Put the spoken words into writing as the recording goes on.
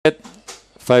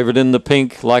Favourite in the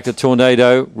pink, Like a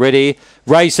Tornado, ready,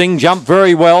 racing, jumped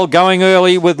very well, going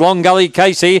early with Long Gully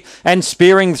Casey, and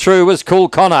spearing through was Cool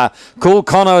Connor. Cool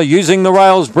Connor using the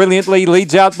rails brilliantly,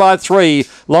 leads out by 3.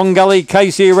 Long Gully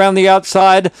Casey around the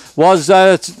outside was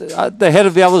the head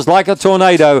of the others, Like a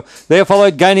Tornado. There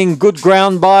followed, gaining good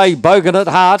ground by Bogan at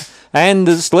Heart. And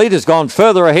this lead has gone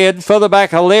further ahead. Further back,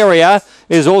 Hilaria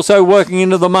is also working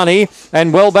into the money.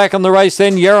 And well back in the race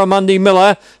then, Yarramundi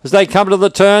Miller as they come to the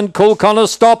turn. Cool Connor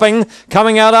stopping,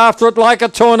 coming out after it Like a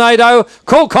Tornado.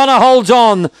 Cool Connor holds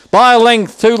on by a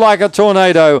length to Like a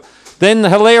Tornado. Then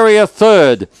Hilaria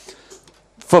third.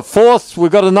 For fourth, we've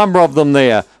got a number of them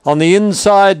there. On the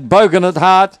inside, Bogan at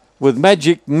Heart with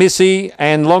Magic Missy,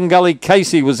 and Long Gully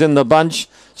Casey was in the bunch.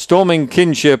 Storming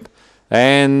Kinship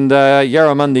and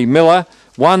Yarramundi Miller.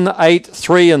 1, 8,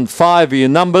 3 and 5 are your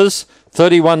numbers.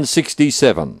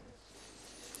 31.67.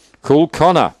 Cool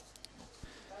Connor.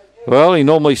 Well, he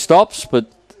normally stops,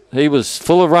 but he was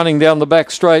full of running down the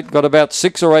back straight. Got about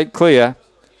 6 or 8 clear.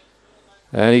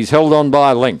 And he's held on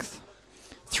by a length.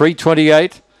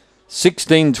 3.28,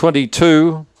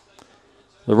 16.22.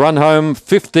 The run home,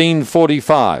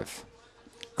 15.45.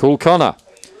 Cool Connor.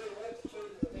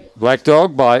 Black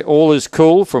Dog by All Is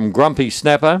Cool from Grumpy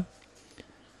Snapper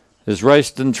is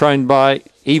raced and trained by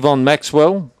Yvonne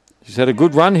Maxwell. She's had a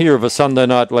good run here of a Sunday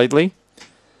night lately,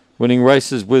 winning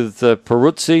races with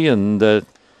Peruzzi and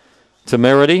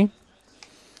Temerity.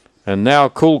 And now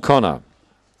Cool Connor.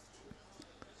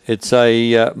 It's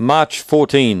a March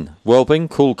 14 whelping.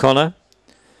 Cool Connor.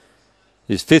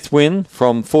 His 5th win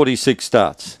from 46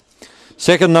 starts.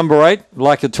 Second, number 8,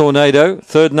 Like a Tornado.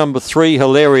 Third, number 3,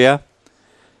 Hilaria.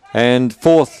 And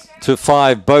 4th to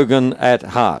 5, Bogan at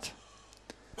Heart.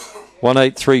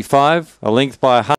 1835, a length by 100.